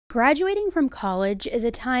Graduating from college is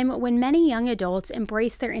a time when many young adults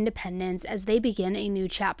embrace their independence as they begin a new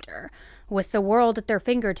chapter. With the world at their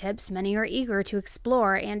fingertips, many are eager to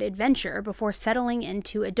explore and adventure before settling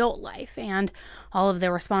into adult life and all of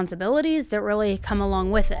the responsibilities that really come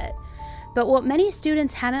along with it. But what many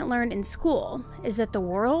students haven't learned in school is that the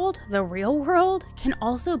world, the real world, can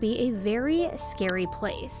also be a very scary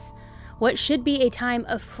place. What should be a time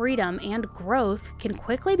of freedom and growth can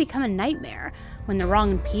quickly become a nightmare when the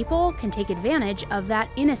wrong people can take advantage of that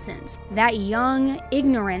innocence, that young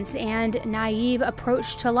ignorance and naive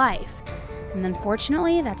approach to life. And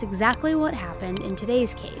unfortunately, that's exactly what happened in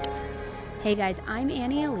today's case. Hey guys, I'm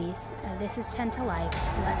Annie Elise. This is 10 to Life.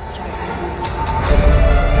 Let's jump in.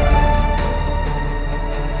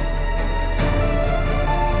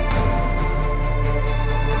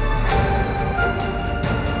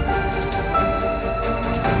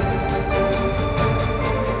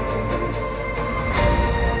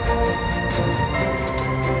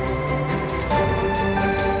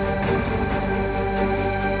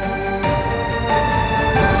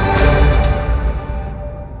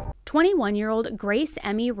 21-year-old Grace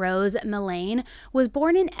Emmy Rose Millane was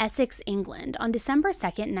born in Essex, England on December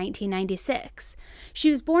 2nd, 1996. She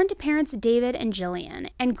was born to parents David and Gillian,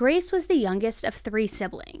 and Grace was the youngest of 3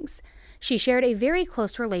 siblings. She shared a very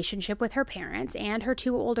close relationship with her parents and her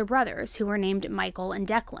 2 older brothers, who were named Michael and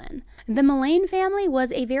Declan. The Millane family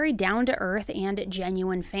was a very down-to-earth and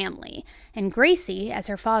genuine family, and Gracie, as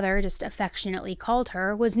her father just affectionately called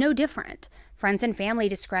her, was no different. Friends and family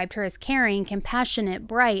described her as caring, compassionate,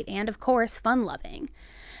 bright, and of course, fun-loving.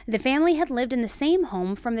 The family had lived in the same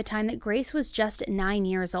home from the time that Grace was just 9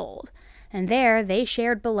 years old. And there, they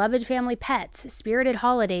shared beloved family pets, spirited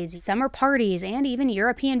holidays, summer parties, and even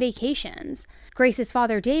European vacations. Grace's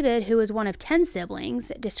father, David, who was one of 10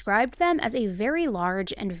 siblings, described them as a very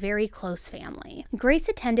large and very close family. Grace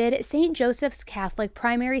attended St. Joseph's Catholic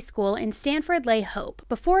Primary School in Stanford-le-Hope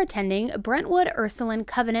before attending Brentwood Ursuline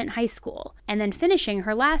Covenant High School, and then finishing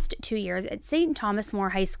her last 2 years at St. Thomas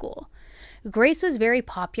More High School. Grace was very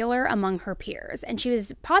popular among her peers, and she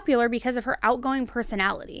was popular because of her outgoing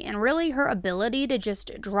personality and really her ability to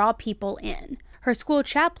just draw people in. Her school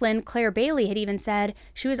chaplain, Claire Bailey, had even said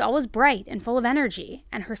she was always bright and full of energy,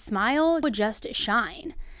 and her smile would just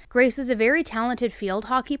shine. Grace was a very talented field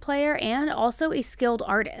hockey player and also a skilled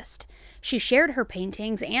artist. She shared her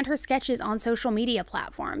paintings and her sketches on social media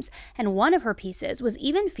platforms, and one of her pieces was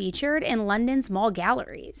even featured in London's mall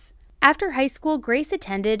galleries. After high school, Grace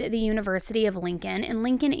attended the University of Lincoln in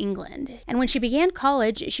Lincoln, England, and when she began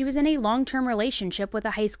college, she was in a long-term relationship with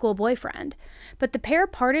a high school boyfriend. But the pair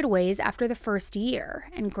parted ways after the first year,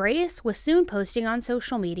 and Grace was soon posting on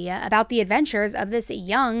social media about the adventures of this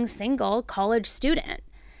young, single college student.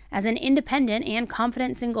 As an independent and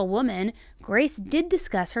confident single woman, Grace did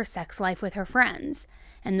discuss her sex life with her friends,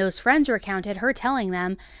 and those friends recounted her telling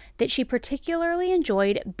them that she particularly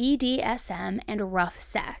enjoyed BDSM and rough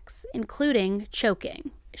sex, including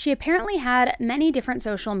choking. She apparently had many different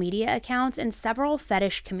social media accounts in several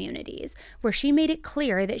fetish communities, where she made it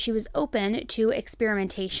clear that she was open to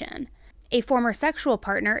experimentation. A former sexual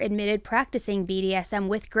partner admitted practicing BDSM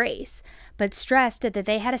with Grace, but stressed that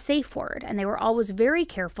they had a safe word and they were always very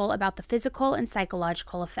careful about the physical and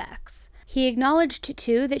psychological effects. He acknowledged,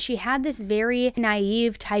 too, that she had this very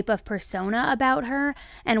naive type of persona about her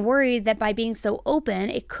and worried that by being so open,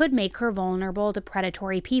 it could make her vulnerable to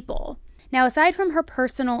predatory people. Now, aside from her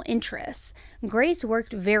personal interests, Grace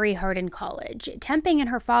worked very hard in college, temping in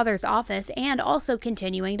her father's office and also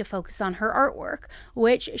continuing to focus on her artwork,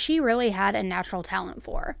 which she really had a natural talent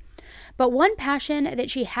for. But one passion that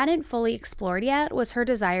she hadn't fully explored yet was her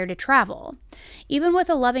desire to travel. Even with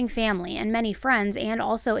a loving family and many friends and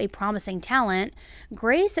also a promising talent,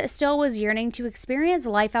 Grace still was yearning to experience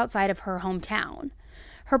life outside of her hometown.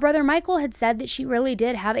 Her brother Michael had said that she really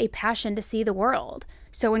did have a passion to see the world.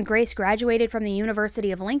 So when Grace graduated from the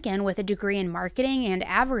University of Lincoln with a degree in marketing and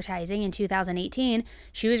advertising in 2018,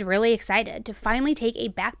 she was really excited to finally take a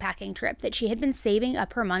backpacking trip that she had been saving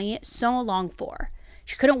up her money so long for.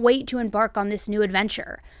 She couldn't wait to embark on this new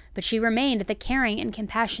adventure, but she remained the caring and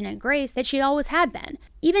compassionate Grace that she always had been,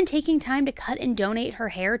 even taking time to cut and donate her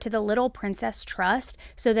hair to the Little Princess Trust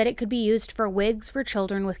so that it could be used for wigs for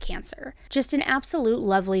children with cancer. Just an absolute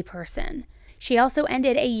lovely person. She also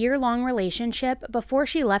ended a year-long relationship before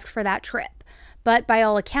she left for that trip, but by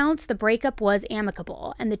all accounts, the breakup was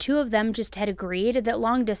amicable, and the two of them just had agreed that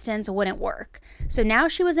long distance wouldn't work. So now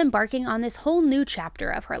she was embarking on this whole new chapter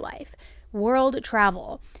of her life. World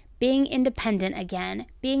travel, being independent again,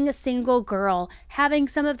 being a single girl, having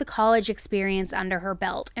some of the college experience under her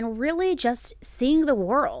belt, and really just seeing the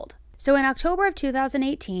world. So in October of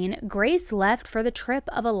 2018, Grace left for the trip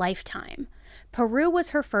of a lifetime. Peru was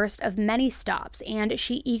her first of many stops, and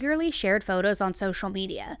she eagerly shared photos on social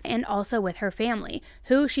media, and also with her family,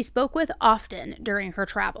 who she spoke with often during her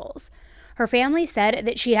travels. Her family said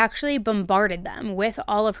that she actually bombarded them with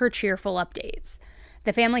all of her cheerful updates.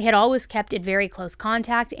 The family had always kept in very close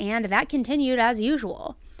contact, and that continued as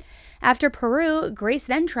usual. After Peru, Grace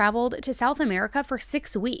then traveled to South America for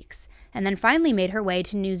 6 weeks, and then finally made her way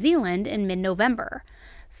to New Zealand in mid-November,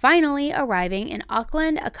 finally arriving in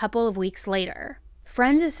Auckland a couple of weeks later.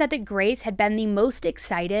 Friends said that Grace had been the most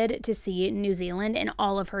excited to see New Zealand in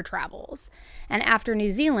all of her travels. And after New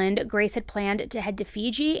Zealand, Grace had planned to head to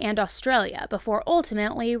Fiji and Australia before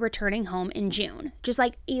ultimately returning home in June. Just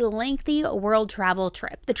like a lengthy world travel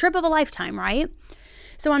trip. The trip of a lifetime, right?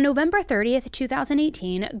 So on November 30th,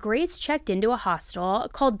 2018, Grace checked into a hostel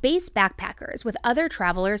called Base Backpackers with other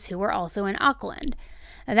travelers who were also in Auckland.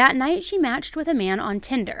 That night, she matched with a man on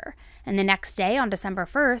Tinder, and the next day, on December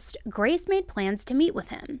 1st, Grace made plans to meet with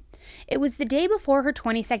him. It was the day before her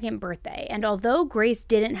 22nd birthday, and although Grace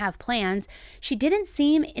didn't have plans, she didn't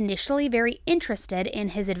seem initially very interested in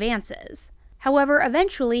his advances. However,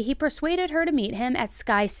 eventually, he persuaded her to meet him at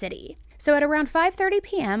Sky City. So at around 5:30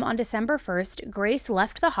 p.m. on December 1st, Grace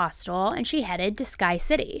left the hostel and she headed to Sky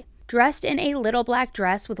City. Dressed in a little black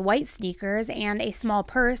dress with white sneakers and a small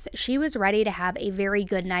purse, she was ready to have a very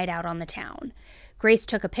good night out on the town. Grace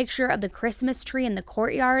took a picture of the Christmas tree in the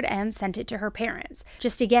courtyard and sent it to her parents,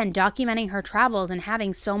 just again documenting her travels and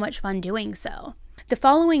having so much fun doing so. The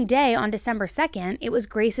following day, on December 2nd, it was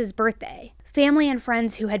Grace's birthday. Family and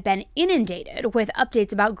friends who had been inundated with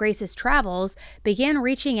updates about Grace's travels began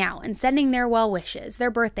reaching out and sending their well wishes,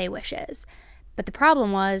 their birthday wishes. But the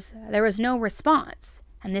problem was, there was no response,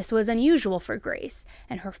 and this was unusual for Grace,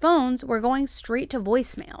 and her phones were going straight to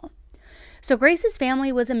voicemail. So Grace's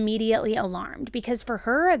family was immediately alarmed because for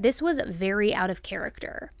her, this was very out of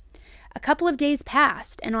character. A couple of days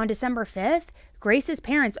passed, and on December 5th, Grace's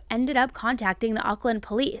parents ended up contacting the Auckland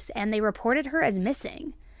police, and they reported her as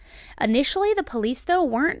missing. Initially, the police, though,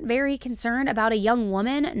 weren't very concerned about a young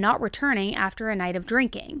woman not returning after a night of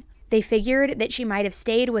drinking. They figured that she might have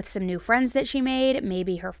stayed with some new friends that she made,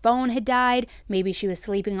 maybe her phone had died, maybe she was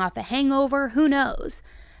sleeping off a hangover, who knows.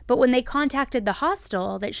 But when they contacted the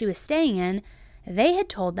hostel that she was staying in, they had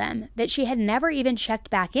told them that she had never even checked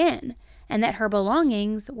back in, and that her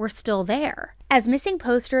belongings were still there. As missing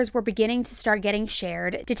posters were beginning to start getting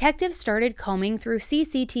shared, detectives started combing through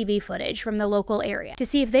CCTV footage from the local area to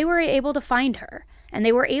see if they were able to find her, and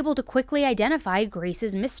they were able to quickly identify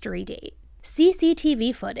Grace's mystery date.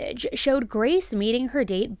 CCTV footage showed Grace meeting her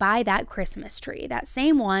date by that Christmas tree, that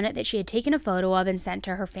same one that she had taken a photo of and sent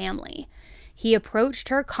to her family. He approached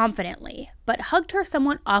her confidently, but hugged her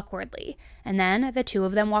somewhat awkwardly, and then the two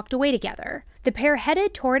of them walked away together. The pair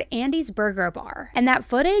headed toward Andy's Burger Bar, and that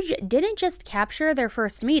footage didn't just capture their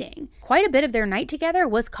first meeting. Quite a bit of their night together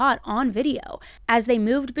was caught on video, as they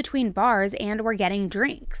moved between bars and were getting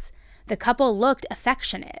drinks. The couple looked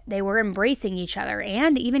affectionate, they were embracing each other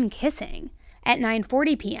and even kissing. At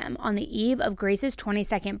 9:40 p.m. on the eve of Grace's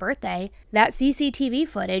 22nd birthday, that CCTV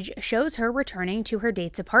footage shows her returning to her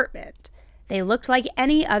date's apartment. They looked like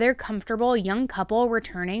any other comfortable young couple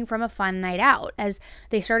returning from a fun night out as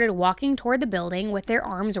they started walking toward the building with their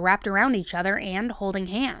arms wrapped around each other and holding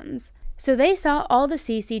hands. So they saw all the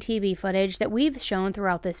CCTV footage that we've shown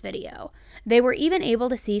throughout this video. They were even able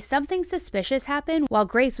to see something suspicious happen while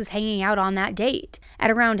Grace was hanging out on that date.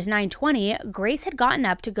 At around 9:20, Grace had gotten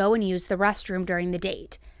up to go and use the restroom during the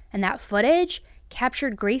date, and that footage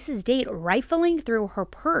captured Grace's date rifling through her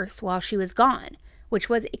purse while she was gone, which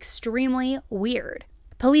was extremely weird.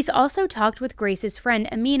 Police also talked with Grace's friend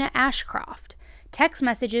Amina Ashcroft. Text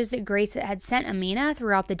messages that Grace had sent Amina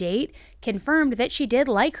throughout the date confirmed that she did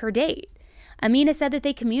like her date. Amina said that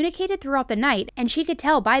they communicated throughout the night, and she could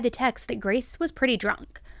tell by the text that Grace was pretty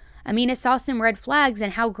drunk. Amina saw some red flags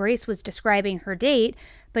in how Grace was describing her date,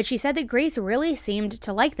 but she said that Grace really seemed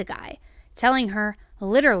to like the guy, telling her,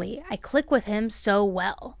 "Literally, I click with him so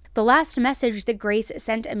well." The last message that Grace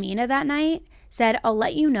sent Amina that night said, "I'll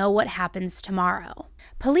let you know what happens tomorrow."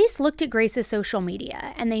 Police looked at Grace's social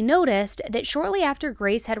media, and they noticed that shortly after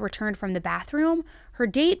Grace had returned from the bathroom, her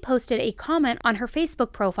date posted a comment on her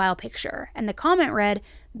Facebook profile picture, and the comment read,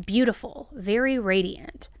 "Beautiful, very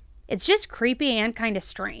radiant." It's just creepy and kind of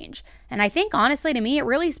strange, and I think honestly to me it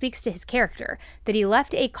really speaks to his character, that he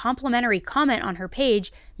left a complimentary comment on her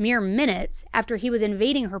page mere minutes after he was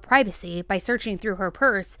invading her privacy by searching through her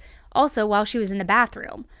purse, also while she was in the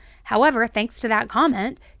bathroom. However, thanks to that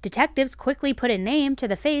comment, detectives quickly put a name to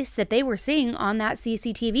the face that they were seeing on that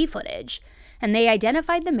CCTV footage. and they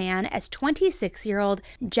identified the man as 26-year-old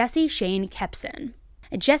Jesse Shane Kempson.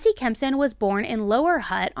 Jesse Kempson was born in Lower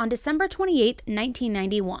Hutt on December 28,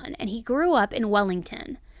 1991, and he grew up in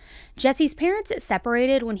Wellington. Jesse's parents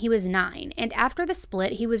separated when he was 9, and after the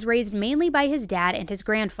split, he was raised mainly by his dad and his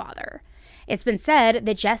grandfather. It's been said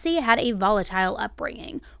that Jesse had a volatile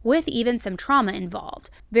upbringing, with even some trauma involved,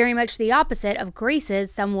 very much the opposite of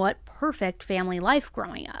Grace's somewhat perfect family life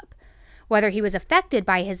growing up. Whether he was affected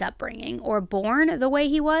by his upbringing or born the way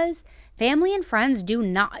he was, family and friends do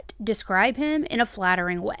not describe him in a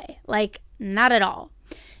flattering way. Like, not at all.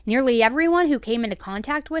 Nearly everyone who came into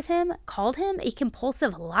contact with him called him a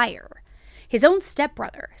compulsive liar. His own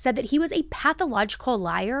stepbrother said that he was a pathological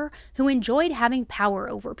liar who enjoyed having power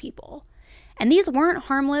over people. And these weren't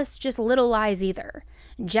harmless, just little lies either.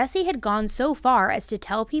 Jesse had gone so far as to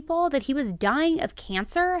tell people that he was dying of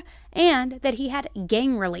cancer and that he had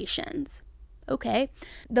gang relations. Okay.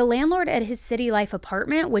 The landlord at his City Life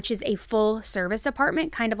apartment, which is a full-service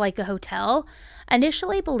apartment, kind of like a hotel,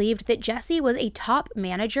 initially believed that Jesse was a top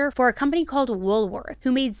manager for a company called Woolworth,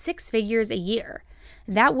 who made 6 figures a year.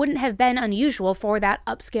 That wouldn't have been unusual for that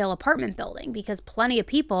upscale apartment building because plenty of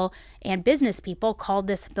people and business people called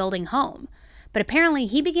this building home. But apparently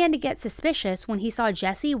he began to get suspicious when he saw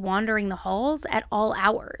Jesse wandering the halls at all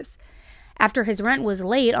hours. After his rent was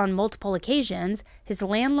late on multiple occasions, his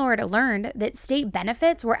landlord learned that state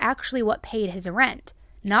benefits were actually what paid his rent,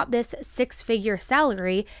 not this 6-figure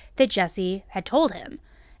salary that Jesse had told him.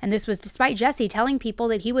 And this was despite Jesse telling people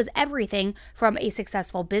that he was everything from a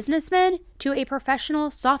successful businessman to a professional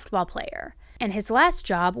softball player. And his last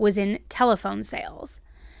job was in telephone sales.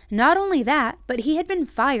 Not only that, but he had been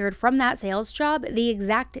fired from that sales job the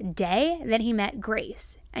exact day that he met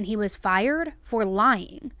Grace, and he was fired for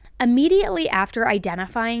lying. Immediately after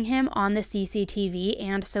identifying him on the CCTV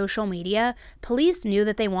and social media, police knew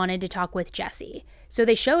that they wanted to talk with Jesse, so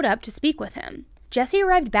they showed up to speak with him. Jesse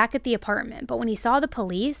arrived back at the apartment, but when he saw the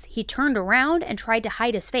police, he turned around and tried to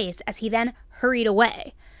hide his face as he then hurried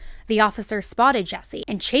away. The officer spotted Jesse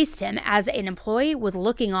and chased him as an employee was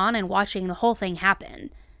looking on and watching the whole thing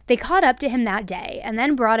happen. They caught up to him that day and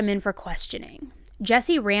then brought him in for questioning.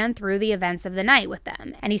 Jesse ran through the events of the night with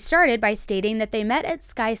them, and he started by stating that they met at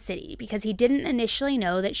Sky City because he didn't initially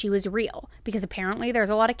know that she was real, because apparently there's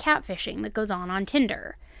a lot of catfishing that goes on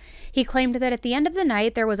Tinder. He claimed that at the end of the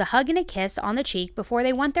night there was a hug and a kiss on the cheek before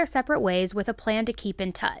they went their separate ways with a plan to keep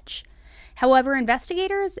in touch. However,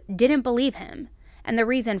 investigators didn't believe him, and the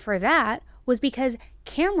reason for that was because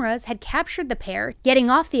cameras had captured the pair getting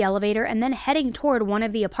off the elevator and then heading toward one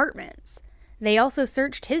of the apartments. They also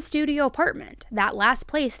searched his studio apartment, that last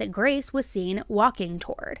place that Grace was seen walking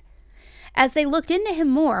toward. As they looked into him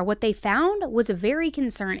more, what they found was very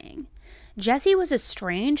concerning. Jesse was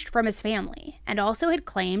estranged from his family and also had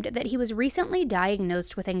claimed that he was recently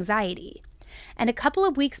diagnosed with anxiety. And a couple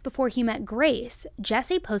of weeks before he met Grace,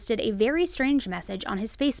 Jesse posted a very strange message on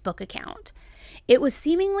his Facebook account. It was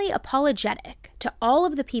seemingly apologetic to all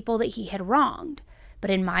of the people that he had wronged, but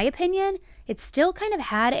in my opinion, it still kind of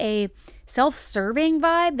had a self-serving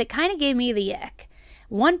vibe that kind of gave me the ick.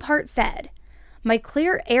 One part said, "My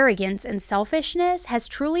clear arrogance and selfishness has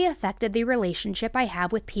truly affected the relationship I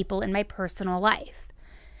have with people in my personal life."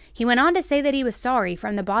 He went on to say that he was sorry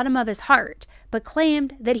from the bottom of his heart, but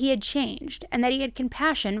claimed that he had changed and that he had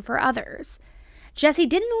compassion for others. Jesse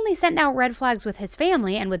didn't only send out red flags with his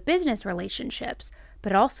family and with business relationships,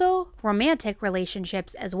 but also romantic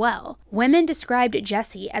relationships as well. Women described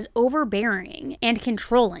Jesse as overbearing and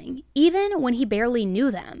controlling, even when he barely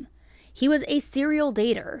knew them. He was a serial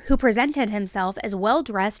dater who presented himself as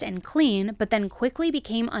well-dressed and clean, but then quickly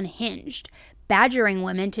became unhinged, badgering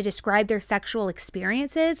women to describe their sexual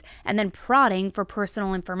experiences and then prodding for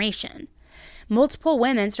personal information. Multiple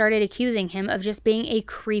women started accusing him of just being a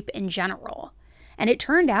creep in general. And it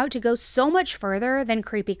turned out to go so much further than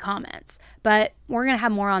creepy comments, but we're going to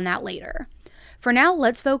have more on that later. For now,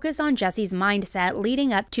 let's focus on Jesse's mindset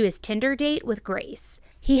leading up to his Tinder date with Grace.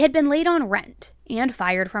 He had been late on rent and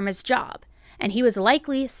fired from his job, and he was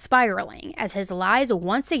likely spiraling as his lies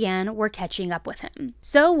once again were catching up with him.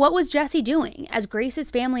 So what was Jesse doing as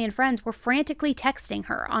Grace's family and friends were frantically texting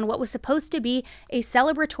her on what was supposed to be a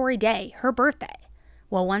celebratory day, her birthday?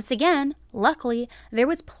 Well, once again, luckily, there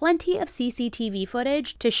was plenty of CCTV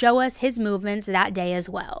footage to show us his movements that day as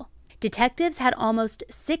well. Detectives had almost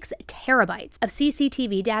 6 terabytes of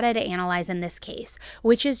CCTV data to analyze in this case,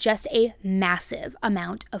 which is just a massive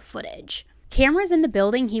amount of footage. Cameras in the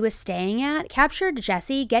building he was staying at captured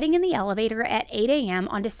Jesse getting in the elevator at 8 a.m.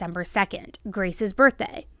 on December 2nd, Grace's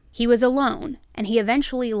birthday. He was alone, and he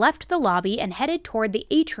eventually left the lobby and headed toward the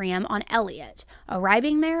atrium on Elliott,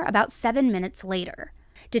 arriving there about 7 minutes later.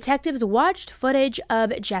 Detectives watched footage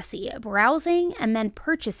of Jesse browsing and then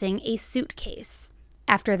purchasing a suitcase.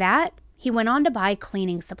 After that, he went on to buy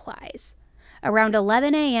cleaning supplies. Around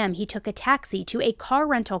 11 a.m., he took a taxi to a car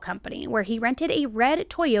rental company where he rented a red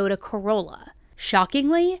Toyota Corolla.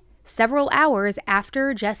 Shockingly, several hours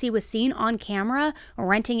after Jesse was seen on camera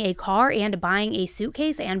renting a car and buying a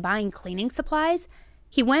suitcase and buying cleaning supplies,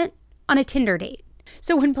 he went on a Tinder date.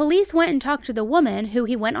 So when police went and talked to the woman who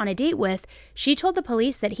he went on a date with, she told the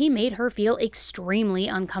police that he made her feel extremely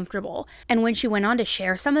uncomfortable. And when she went on to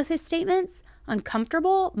share some of his statements,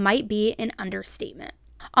 uncomfortable might be an understatement.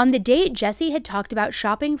 On the date, Jesse had talked about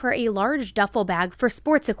shopping for a large duffel bag for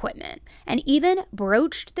sports equipment and even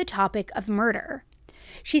broached the topic of murder.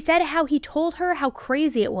 She said how he told her how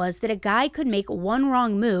crazy it was that a guy could make one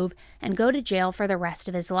wrong move and go to jail for the rest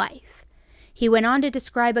of his life. He went on to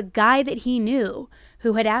describe a guy that he knew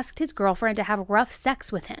who had asked his girlfriend to have rough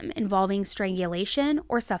sex with him involving strangulation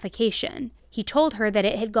or suffocation. He told her that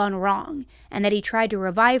it had gone wrong and that he tried to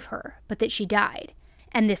revive her, but that she died.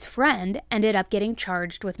 And this friend ended up getting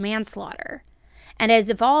charged with manslaughter. And as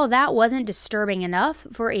if all that wasn't disturbing enough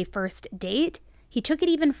for a first date, he took it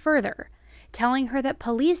even further, telling her that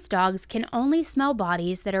police dogs can only smell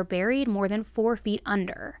bodies that are buried more than 4 feet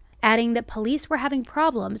under, adding that police were having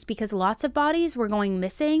problems because lots of bodies were going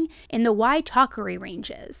missing in the Waitakere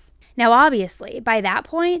ranges. Now obviously, by that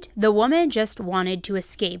point, the woman just wanted to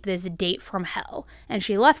escape this date from hell, and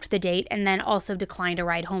she left the date and then also declined a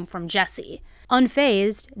ride home from Jesse.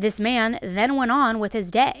 Unfazed, this man then went on with his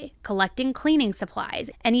day, collecting cleaning supplies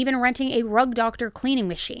and even renting a rug doctor cleaning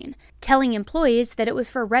machine, telling employees that it was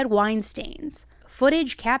for red wine stains.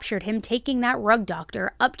 Footage captured him taking that rug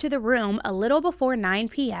doctor up to the room a little before 9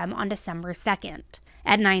 p.m. on December 2nd.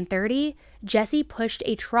 At 9:30, Jesse pushed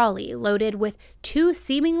a trolley loaded with 2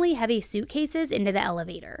 seemingly heavy suitcases into the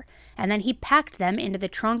elevator, and then he packed them into the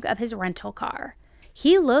trunk of his rental car.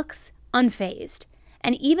 He looks unfazed,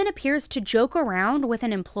 and even appears to joke around with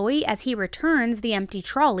an employee as he returns the empty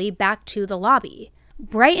trolley back to the lobby.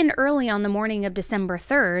 Bright and early on the morning of December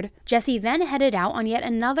 3rd, Jesse then headed out on yet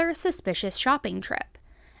another suspicious shopping trip,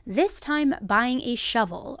 this time buying a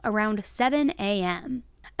shovel around 7 a.m.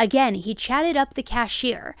 Again, he chatted up the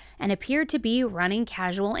cashier and appeared to be running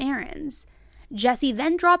casual errands. Jesse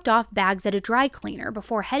then dropped off bags at a dry cleaner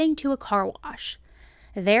before heading to a car wash.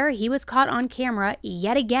 There, he was caught on camera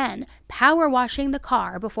yet again power washing the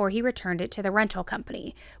car before he returned it to the rental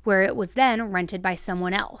company, where it was then rented by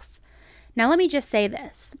someone else. Now let me just say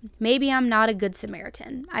this, maybe I'm not a good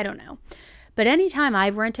Samaritan, I don't know, but anytime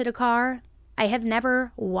I've rented a car, I have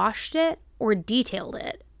never washed it or detailed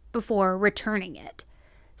it before returning it.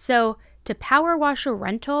 So to power wash a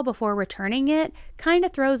rental before returning it kind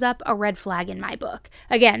of throws up a red flag in my book.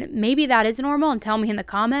 Again, maybe that is normal and tell me in the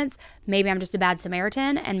comments. Maybe I'm just a bad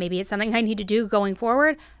Samaritan and maybe it's something I need to do going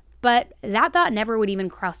forward. But that thought never would even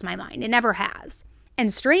cross my mind. It never has.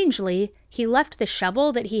 And strangely, he left the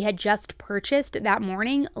shovel that he had just purchased that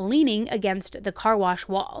morning leaning against the car wash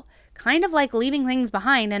wall. Kind of like leaving things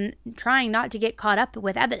behind and trying not to get caught up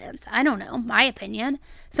with evidence. I don't know, my opinion.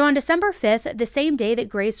 So on December 5th, the same day that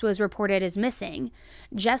Grace was reported as missing,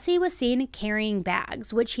 Jesse was seen carrying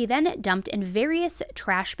bags, which he then dumped in various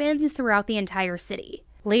trash bins throughout the entire city.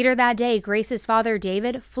 Later that day, Grace's father,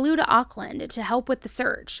 David, flew to Auckland to help with the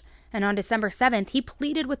search. And on December 7th, he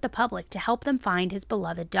pleaded with the public to help them find his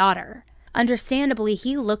beloved daughter. Understandably,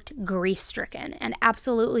 he looked grief-stricken and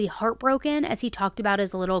absolutely heartbroken as he talked about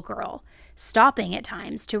his little girl, stopping at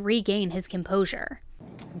times to regain his composure.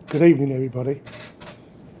 Good evening, everybody.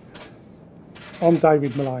 I'm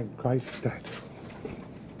David Millane, Grace's dad.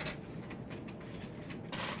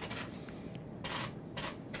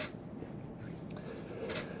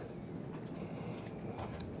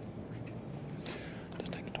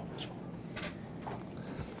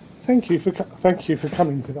 Thank you for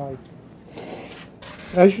coming today.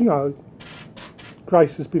 As you know,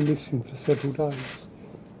 Grace has been missing for several days.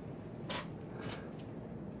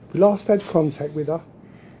 We last had contact with her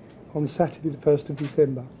on Saturday the 1st of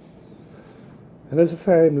December, and as a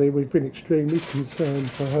family we've been extremely concerned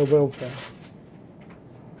for her welfare.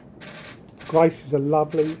 Grace is a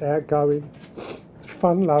lovely, outgoing,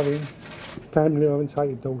 fun-loving,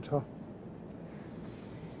 family-orientated daughter.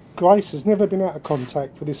 Grace has never been out of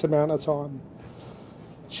contact for this amount of time.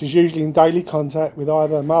 She's usually in daily contact with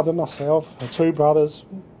either her mother, myself, her 2 brothers,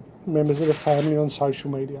 members of the family on social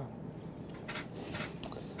media.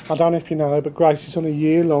 I don't know if you know, but Grace is on a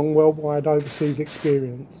year-long worldwide overseas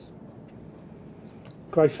experience.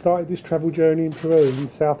 Grace started this travel journey in Peru in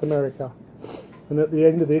South America, and at the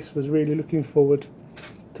end of this was really looking forward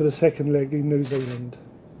to the second leg in New Zealand.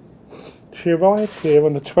 She arrived here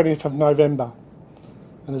on the 20th of November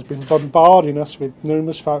and has been bombarding us with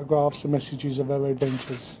numerous photographs and messages of her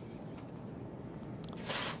adventures.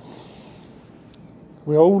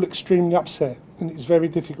 We are all extremely upset, and it is very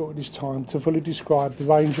difficult at this time to fully describe the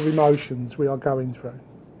range of emotions we are going through.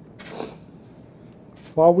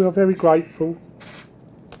 While we are very grateful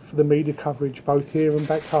for the media coverage both here and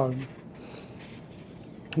back home,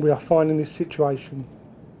 we are finding this situation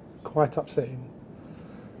quite upsetting,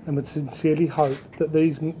 and would sincerely hope that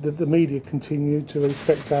the media continue to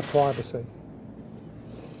respect our privacy.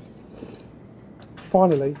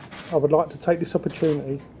 Finally, I would like to take this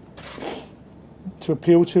opportunity to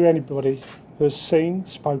appeal to anybody who has seen,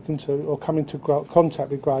 spoken to or come into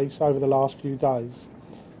contact with Grace over the last few days,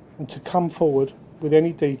 and to come forward with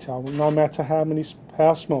any detail, no matter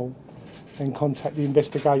how small, and contact the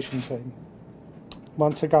investigation team.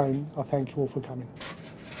 Once again, I thank you all for coming.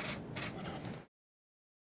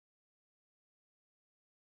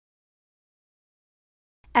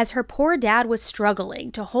 As her poor dad was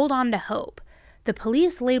struggling to hold on to hope, the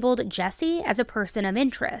police labeled Jessie as a person of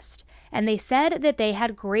interest, and they said that they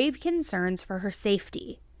had grave concerns for her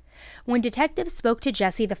safety. When detectives spoke to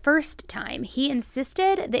Jessie the first time, he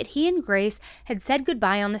insisted that he and Grace had said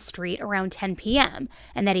goodbye on the street around 10 p.m.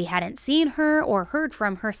 and that he hadn't seen her or heard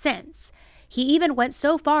from her since. He even went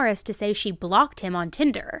so far as to say she blocked him on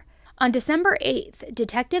Tinder. On December 8th,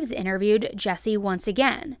 detectives interviewed Jessie once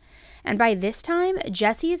again, and by this time,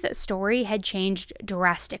 Jessie's story had changed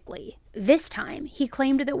drastically. This time, he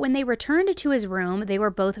claimed that when they returned to his room, they were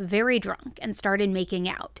both very drunk and started making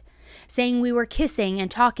out, saying we were kissing and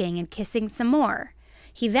talking and kissing some more.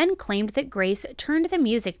 He then claimed that Grace turned the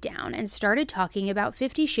music down and started talking about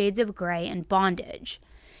 50 Shades of Grey and bondage.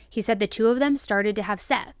 He said the two of them started to have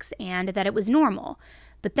sex and that it was normal,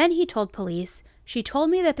 but then he told police, "She told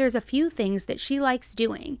me that there's a few things that she likes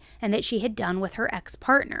doing and that she had done with her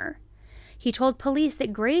ex-partner." He told police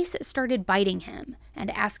that Grace started biting him and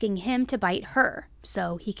asking him to bite her,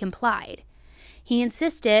 so he complied. He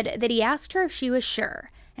insisted that he asked her if she was sure,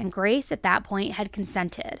 and Grace at that point had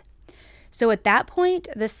consented. So at that point,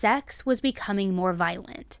 the sex was becoming more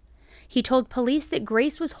violent. He told police that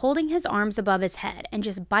Grace was holding his arms above his head and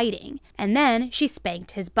just biting, and then she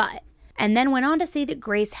spanked his butt, and then went on to say that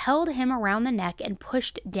Grace held him around the neck and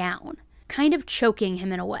pushed down, kind of choking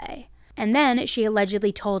him in a way. And then she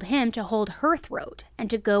allegedly told him to hold her throat and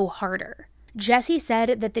to go harder. Jessie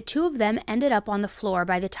said that the two of them ended up on the floor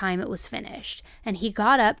by the time it was finished, and he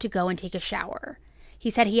got up to go and take a shower. He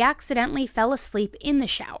said he accidentally fell asleep in the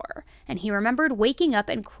shower, and he remembered waking up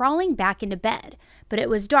and crawling back into bed, but it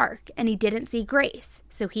was dark and he didn't see Grace,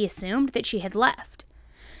 so he assumed that she had left.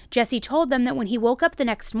 Jessie told them that when he woke up the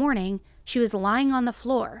next morning, she was lying on the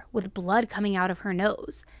floor with blood coming out of her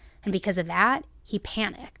nose, and because of that, he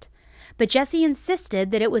panicked. But Jessie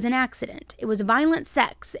insisted that it was an accident. It was violent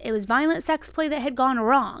sex. It was violent sex play that had gone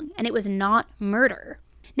wrong, and it was not murder.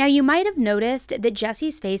 Now, you might have noticed that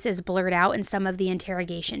Jessie's face is blurred out in some of the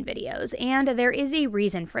interrogation videos, and there is a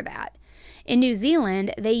reason for that. In New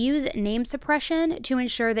Zealand, they use name suppression to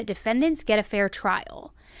ensure that defendants get a fair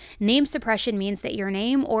trial. Name suppression means that your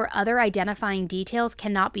name or other identifying details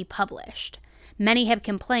cannot be published. Many have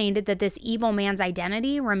complained that this evil man's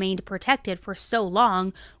identity remained protected for so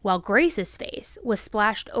long, while Grace's face was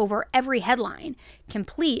splashed over every headline,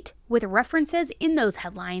 complete with references in those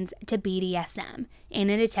headlines to BDSM, in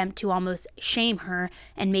an attempt to almost shame her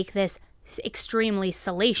and make this extremely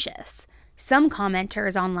salacious. Some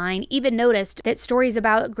commenters online even noticed that stories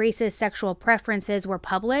about Grace's sexual preferences were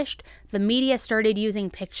published. The media started using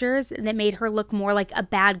pictures that made her look more like a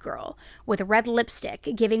bad girl, with red lipstick,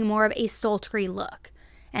 giving more of a sultry look.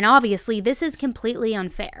 And obviously, this is completely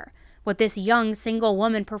unfair. What this young single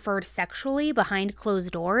woman preferred sexually behind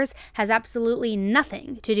closed doors has absolutely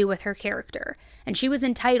nothing to do with her character, and she was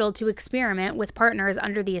entitled to experiment with partners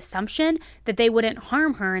under the assumption that they wouldn't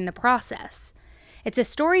harm her in the process. It's a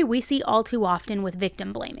story we see all too often with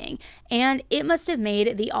victim blaming, and it must have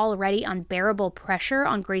made the already unbearable pressure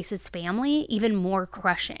on Grace's family even more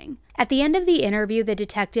crushing. At the end of the interview, the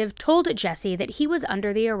detective told Jessie that he was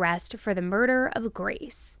under the arrest for the murder of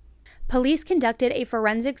Grace. Police conducted a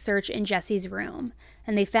forensic search in Jessie's room,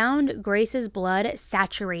 and they found Grace's blood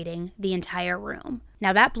saturating the entire room.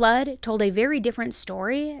 Now, that blood told a very different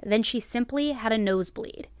story than she simply had a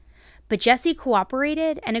nosebleed. But Jessie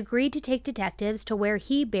cooperated and agreed to take detectives to where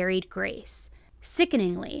he buried Grace.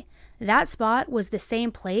 Sickeningly, that spot was the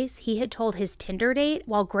same place he had told his Tinder date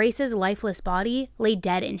while Grace's lifeless body lay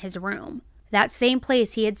dead in his room. That same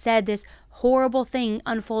place he had said this horrible thing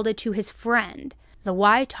unfolded to his friend, the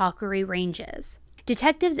Waitakere Ranges.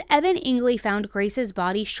 Detectives Evan Ingley found Grace's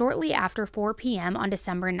body shortly after 4 p.m. on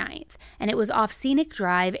December 9th, and it was off Scenic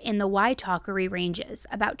Drive in the Waitakere Ranges,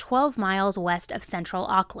 about 12 miles west of central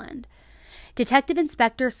Auckland. Detective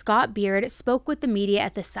Inspector Scott Beard spoke with the media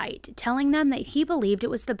at the site, telling them that he believed it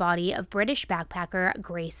was the body of British backpacker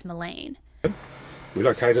Grace Millane. We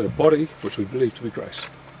located a body which we believe to be Grace.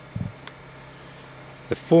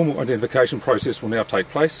 The formal identification process will now take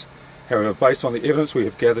place. However, based on the evidence we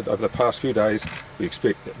have gathered over the past few days, we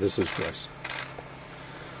expect that this is Grace.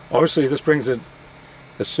 Obviously, this brings the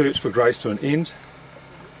search for Grace to an end.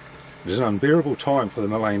 It is an unbearable time for the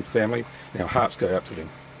Millane family, and our hearts go out to them.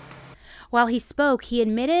 While he spoke, he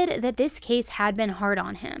admitted that this case had been hard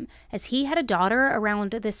on him, as he had a daughter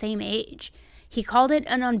around the same age. He called it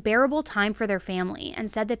an unbearable time for their family and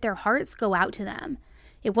said that their hearts go out to them.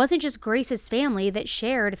 It wasn't just Grace's family that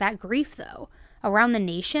shared that grief, though. Around the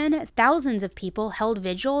nation, thousands of people held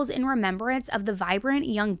vigils in remembrance of the vibrant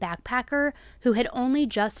young backpacker who had only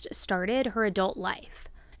just started her adult life.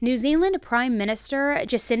 New Zealand Prime Minister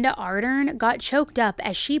Jacinda Ardern got choked up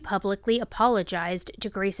as she publicly apologized to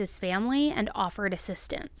Grace's family and offered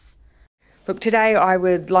assistance. Look, today I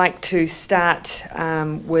would like to start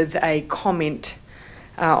with a comment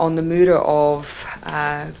on the murder of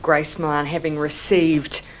Grace Millane, having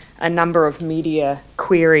received a number of media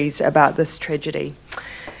queries about this tragedy.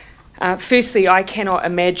 Firstly, I cannot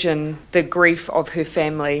imagine the grief of her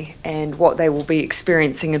family and what they will be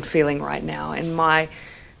experiencing and feeling right now. And my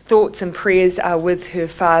thoughts and prayers are with her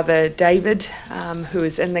father, David, who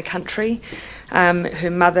is in the country,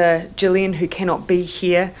 her mother, Gillian, who cannot be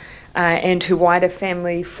here, and her wider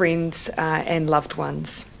family, friends, and loved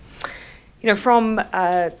ones. You know, from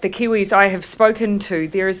the Kiwis I have spoken to,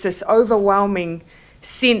 there is this overwhelming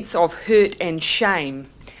sense of hurt and shame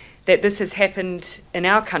that this has happened in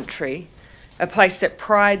our country, a place that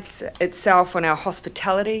prides itself on our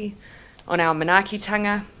hospitality, on our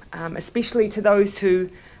manaakitanga, especially to those who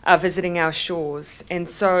are visiting our shores. And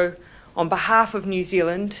so, on behalf of New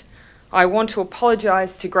Zealand, I want to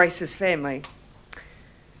apologise to Grace's family.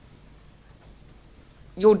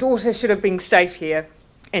 Your daughter should have been safe here,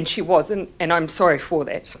 and she wasn't, and I'm sorry for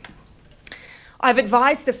that. I've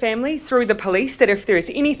advised the family through the police that if there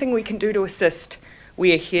is anything we can do to assist,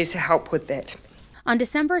 we are here to help with that. On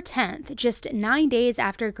December 10th, just 9 days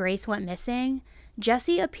after Grace went missing,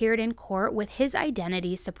 Jesse appeared in court with his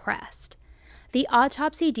identity suppressed. The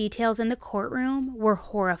autopsy details in the courtroom were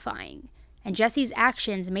horrifying, and Jesse's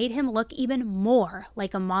actions made him look even more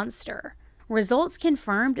like a monster. Results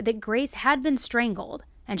confirmed that Grace had been strangled,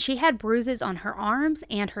 and she had bruises on her arms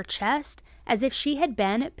and her chest as if she had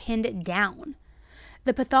been pinned down.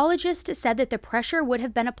 The pathologist said that the pressure would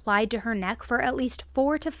have been applied to her neck for at least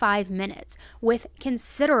 4 to 5 minutes, with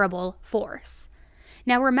considerable force.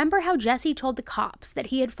 Now remember how Jesse told the cops that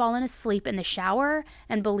he had fallen asleep in the shower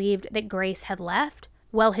and believed that Grace had left?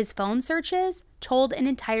 Well, his phone searches told an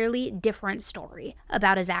entirely different story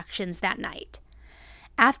about his actions that night.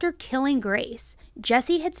 After killing Grace,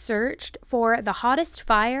 Jesse had searched for the hottest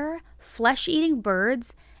fire, flesh-eating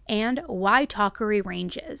birds, and Waitakere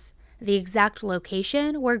Ranges, the exact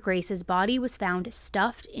location where Grace's body was found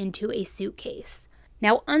stuffed into a suitcase.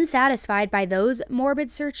 Now, unsatisfied by those morbid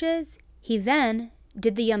searches, he then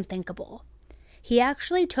did the unthinkable. He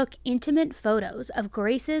actually took intimate photos of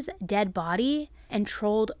Grace's dead body and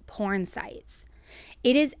trolled porn sites.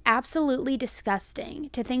 It is absolutely disgusting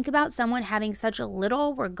to think about someone having such a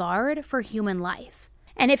little regard for human life.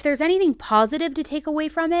 And if there's anything positive to take away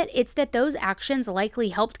from it, it's that those actions likely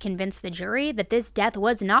helped convince the jury that this death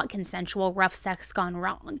was not consensual rough sex gone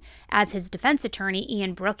wrong, as his defense attorney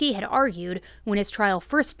Ian Brookie had argued when his trial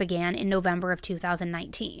first began in November of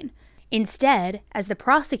 2019. Instead, as the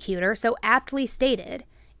prosecutor so aptly stated,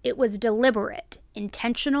 it was deliberate,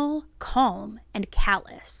 intentional, calm, and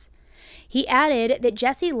callous. He added that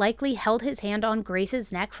Jesse likely held his hand on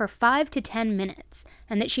Grace's neck for 5 to 10 minutes,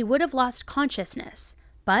 and that she would have lost consciousness,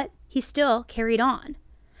 but he still carried on.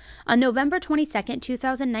 On November 22,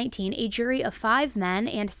 2019, a jury of 5 men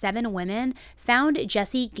and 7 women found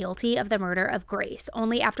Jesse guilty of the murder of Grace,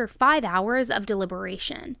 only after 5 hours of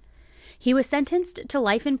deliberation. He was sentenced to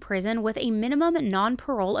life in prison with a minimum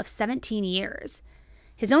non-parole of 17 years.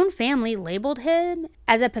 His own family labeled him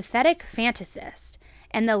as a pathetic fantasist,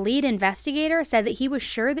 and the lead investigator said that he was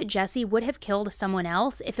sure that Jesse would have killed someone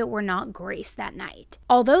else if it were not Grace that night.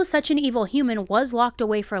 Although such an evil human was locked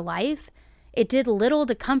away for life, it did little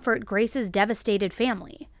to comfort Grace's devastated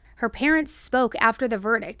family. Her parents spoke after the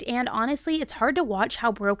verdict, and honestly, it's hard to watch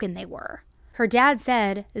how broken they were. Her dad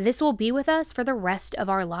said, "This will be with us for the rest of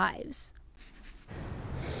our lives."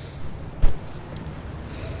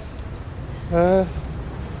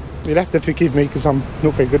 You'll have to forgive me because I'm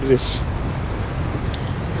not very good at this.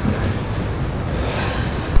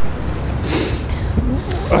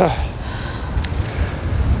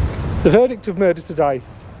 The verdict of murder today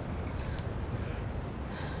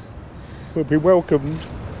will be welcomed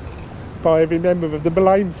by every member of the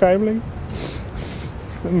Millane family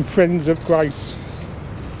and friends of Grace.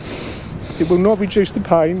 It will not reduce the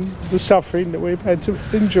pain, the suffering that we've had to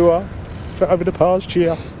endure for over the past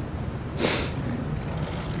year.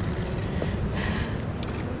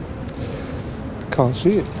 Can't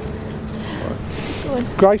see it.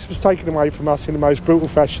 Grace was taken away from us in the most brutal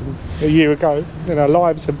fashion a year ago, and our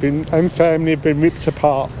lives and family have been ripped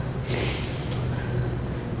apart.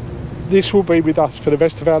 This will be with us for the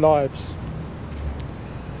rest of our lives.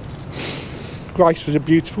 Grace was a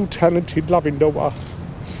beautiful, talented, loving daughter.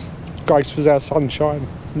 Grace was our sunshine,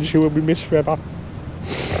 and she will be missed forever.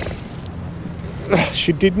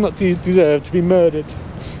 She did not deserve to be murdered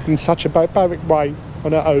in such a barbaric way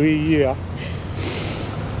on her only year.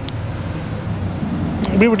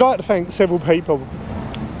 We would like to thank several people.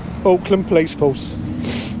 Auckland Police Force,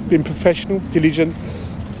 been professional, diligent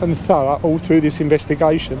and thorough all through this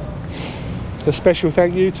investigation. A special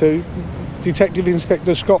thank you to Detective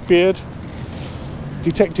Inspector Scott Beard,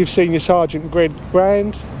 Detective Senior Sergeant Greg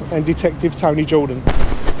Brand and Detective Tony Jordan.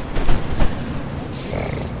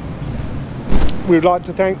 We would like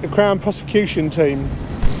to thank the Crown Prosecution Team,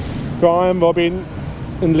 Brian, Robin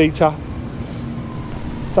and Lita.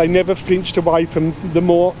 They never flinched away from the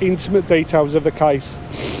more intimate details of the case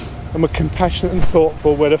and were compassionate and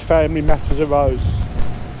thoughtful where the family matters arose.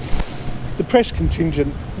 The press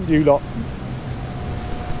contingent, you lot,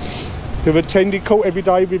 who have attended court every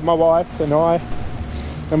day with my wife and I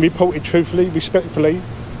and reported truthfully, respectfully,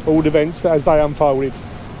 all events as they unfolded.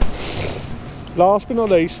 Last but not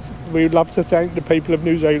least, we would love to thank the people of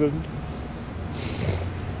New Zealand.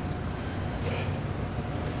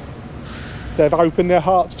 They've opened their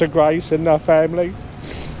hearts to Grace and her family.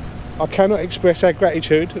 I cannot express our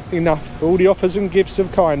gratitude enough for all the offers and gifts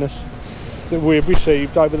of kindness that we've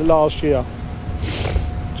received over the last year.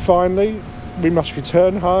 Finally, we must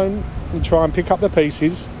return home and try and pick up the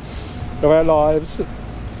pieces of our lives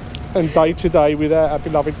and day to day without our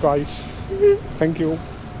beloved Grace. Thank you all.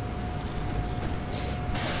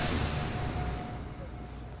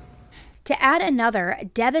 To add another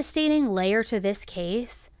devastating layer to this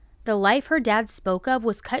case, the life her dad spoke of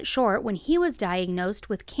was cut short when he was diagnosed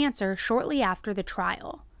with cancer shortly after the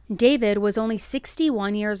trial. David was only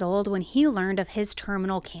 61 years old when he learned of his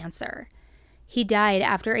terminal cancer. He died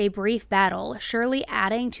after a brief battle, surely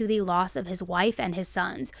adding to the loss of his wife and his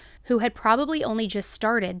sons, who had probably only just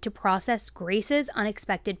started to process Grace's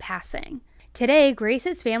unexpected passing. Today,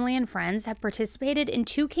 Grace's family and friends have participated in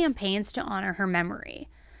 2 campaigns to honor her memory.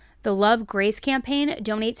 The Love Grace campaign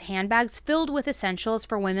donates handbags filled with essentials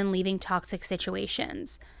for women leaving toxic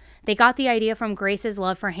situations. They got the idea from Grace's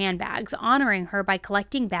love for handbags, honoring her by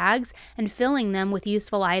collecting bags and filling them with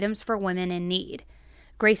useful items for women in need.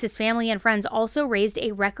 Grace's family and friends also raised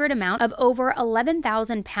a record amount of over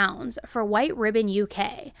 £11,000 for White Ribbon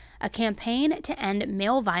UK, a campaign to end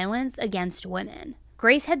male violence against women.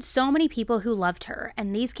 Grace had so many people who loved her,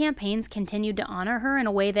 and these campaigns continued to honor her in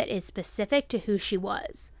a way that is specific to who she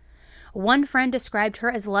was. One friend described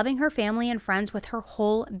her as loving her family and friends with her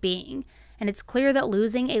whole being, and it's clear that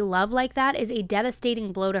losing a love like that is a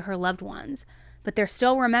devastating blow to her loved ones, but they're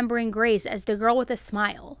still remembering Grace as the girl with a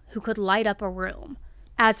smile who could light up a room.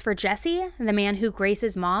 As for Jesse, the man who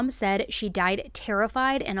Grace's mom said she died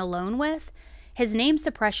terrified and alone with, his name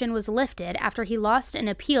suppression was lifted after he lost an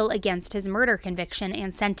appeal against his murder conviction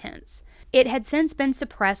and sentence. It had since been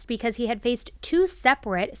suppressed because he had faced 2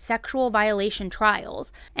 separate sexual violation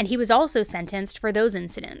trials, and he was also sentenced for those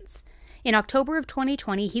incidents. In October of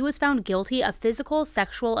 2020, he was found guilty of physical,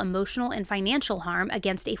 sexual, emotional, and financial harm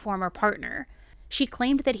against a former partner. She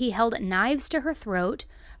claimed that he held knives to her throat,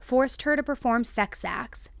 forced her to perform sex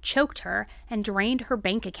acts, choked her, and drained her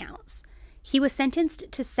bank accounts. He was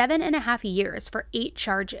sentenced to 7.5 years for 8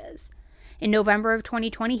 charges. In November of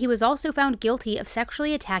 2020, he was also found guilty of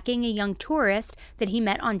sexually attacking a young tourist that he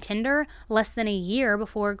met on Tinder less than a year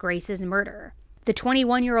before Grace's murder. The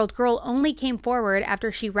 21-year-old girl only came forward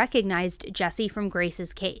after she recognized Jesse from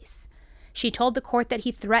Grace's case. She told the court that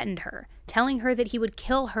he threatened her, telling her that he would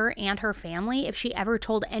kill her and her family if she ever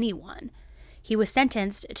told anyone. He was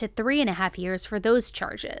sentenced to 3.5 years for those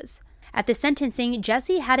charges. At the sentencing,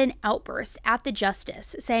 Jesse had an outburst at the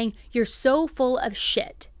justice, saying, "You're so full of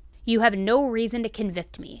shit." You have no reason to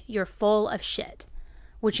convict me. You're full of shit."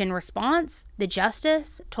 Which in response, the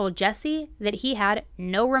justice told Jesse that he had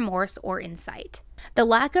no remorse or insight. The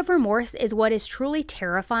lack of remorse is what is truly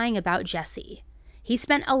terrifying about Jesse. He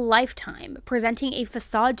spent a lifetime presenting a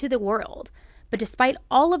facade to the world, but despite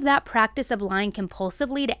all of that practice of lying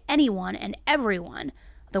compulsively to anyone and everyone,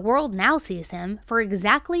 the world now sees him for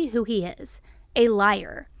exactly who he is: a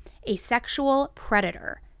liar, a sexual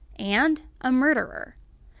predator, and a murderer.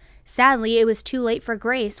 Sadly, it was too late for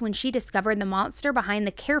Grace when she discovered the monster behind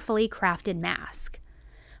the carefully crafted mask.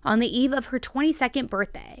 On the eve of her 22nd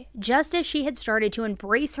birthday, just as she had started to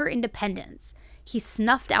embrace her independence, he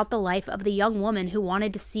snuffed out the life of the young woman who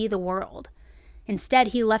wanted to see the world. Instead,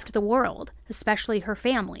 he left the world, especially her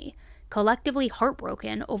family, collectively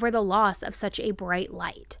heartbroken over the loss of such a bright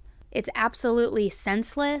light. It's absolutely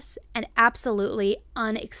senseless and absolutely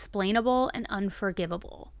unexplainable and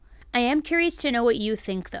unforgivable. I am curious to know what you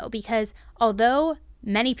think, though, because although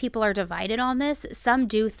many people are divided on this, some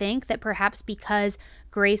do think that perhaps because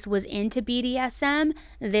Grace was into BDSM,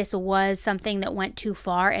 this was something that went too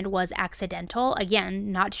far and was accidental.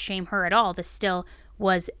 Again, not to shame her at all. This still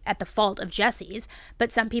was at the fault of Jesse's,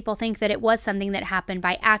 but some people think that it was something that happened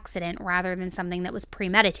by accident rather than something that was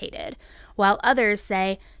premeditated, while others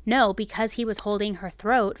say, no, because he was holding her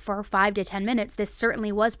throat for 5 to 10 minutes, this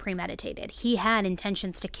certainly was premeditated. He had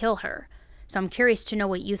intentions to kill her. So I'm curious to know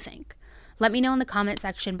what you think. Let me know in the comment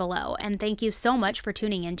section below, and thank you so much for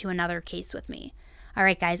tuning in to another case with me. All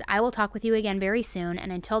right, guys, I will talk with you again very soon,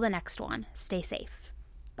 and until the next one, stay safe.